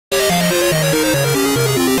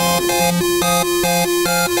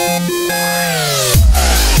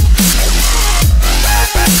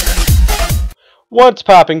What's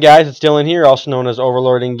poppin', guys? It's Dylan here, also known as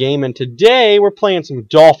Ov3rl0rd in game, and today we're playing some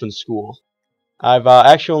Dolphin School. I've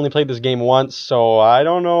actually only played this game once, so I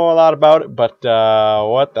don't know a lot about it, but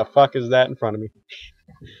what the fuck is that in front of me?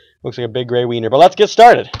 Looks like a big gray wiener, but let's get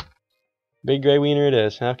started. Big gray wiener it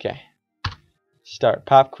is. Okay. Start.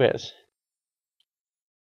 Pop quiz.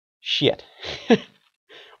 Shit.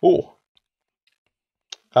 Ooh.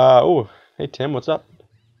 Ooh. Hey, Tim, what's up?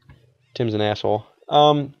 Tim's an asshole.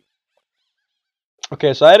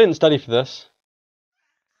 Okay, so I didn't study for this.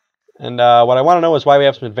 And what I want to know is why we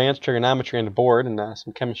have some advanced trigonometry on the board and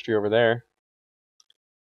some chemistry over there.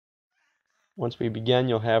 Once we begin,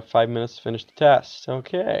 you'll have 5 minutes to finish the test.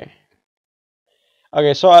 Okay.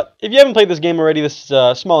 Okay, so if you haven't played this game already, this is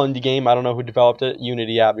a small indie game. I don't know who developed it.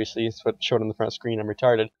 Unity, obviously. It's what showed on the front screen. I'm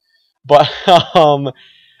retarded. But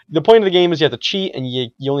the point of the game is you have to cheat, and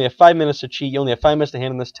you only have 5 minutes to cheat. You only have 5 minutes to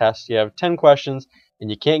hand in this test. You have 10 questions, and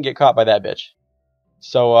you can't get caught by that bitch.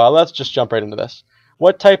 So let's just jump right into this.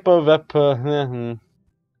 What type of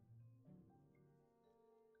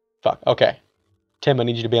fuck. Okay. Tim, I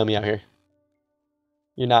need you to bail me out here.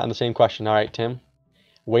 You're not in the same question. All right, Tim.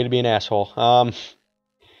 Way to be an asshole.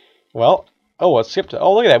 Well, oh, let's skip to.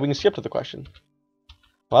 Oh, look at that. We can skip to the question.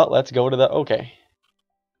 Well, let's go to the. Okay.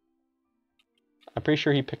 I'm pretty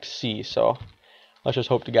sure he picked C, so let's just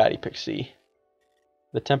hope to God he picked C.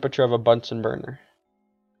 The temperature of a Bunsen burner.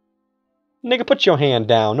 Nigga, put your hand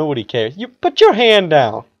down. Nobody cares. You put your hand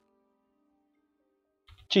down.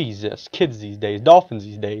 Jesus, kids these days, dolphins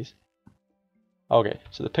these days. Okay,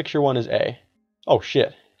 so the picture one is A. Oh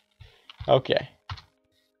shit. Okay.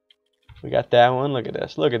 We got that one. Look at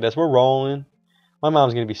this. Look at this. We're rolling. My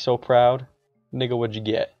mom's gonna be so proud. Nigga, what'd you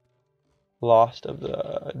get? Lost of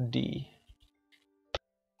the D.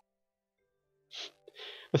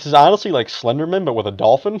 This is honestly like Slenderman, but with a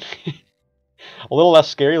dolphin. A little less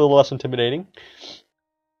scary, a little less intimidating.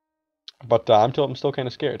 But I'm still kind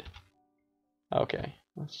of scared. Okay,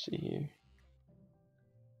 let's see here.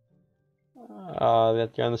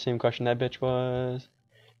 You're on the same question that bitch was.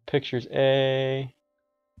 Pictures A.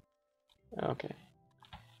 Okay.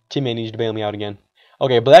 Teammate needs to bail me out again.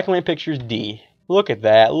 Okay, black and white pictures D. Look at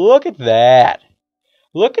that. Look at that.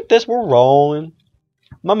 Look at this. We're rolling.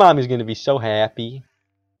 My mommy's going to be so happy.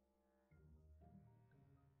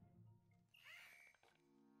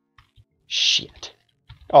 Shit.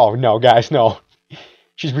 Oh, no, guys, no.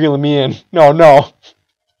 She's reeling me in. No, no.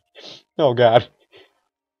 Oh, God.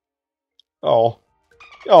 Oh.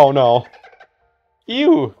 Oh, no.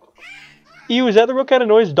 Ew. Ew, is that the real kind of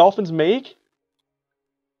noise dolphins make?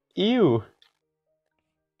 Ew.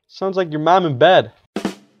 Sounds like your mom in bed.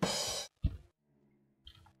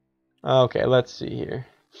 Okay, let's see here.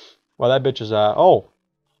 Well, that bitch is, oh.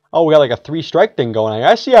 Oh, we got like a 3-strike thing going on.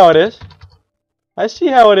 I see how it is. I see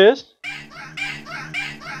how it is.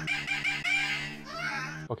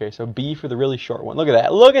 Okay, so B for the really short one. Look at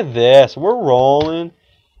that. Look at this. We're rolling.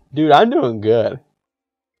 Dude, I'm doing good.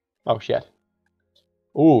 Oh, shit.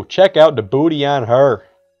 Ooh, check out the booty on her.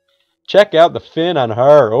 Check out the fin on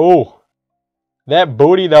her. Ooh. That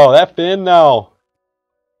booty, though. That fin, though.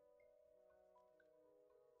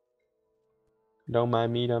 Don't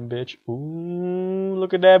mind me, dumb bitch. Ooh,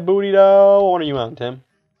 look at that booty, though. What are you on, Tim?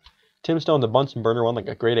 Tim's still on the Bunsen burner one like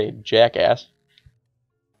a grade A jackass.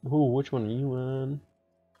 Ooh, which one are you on?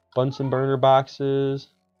 Bunsen burner boxes.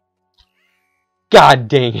 God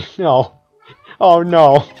dang it. No. Oh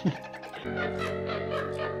no.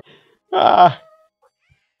 I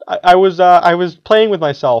was playing with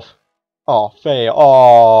myself. Oh, fail.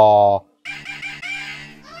 Oh.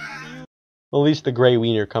 At least the gray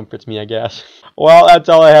wiener comforts me, I guess. Well, that's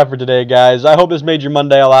all I have for today, guys. I hope this made your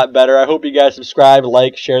Monday a lot better. I hope you guys subscribe,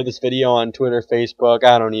 like, share this video on Twitter, Facebook.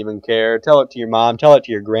 I don't even care. Tell it to your mom. Tell it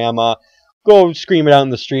to your grandma. Go scream it out in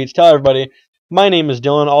the streets. Tell everybody. My name is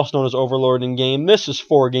Dylan, also known as Ov3rl0rd in game. This is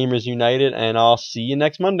 4Gamers United, and I'll see you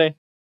next Monday.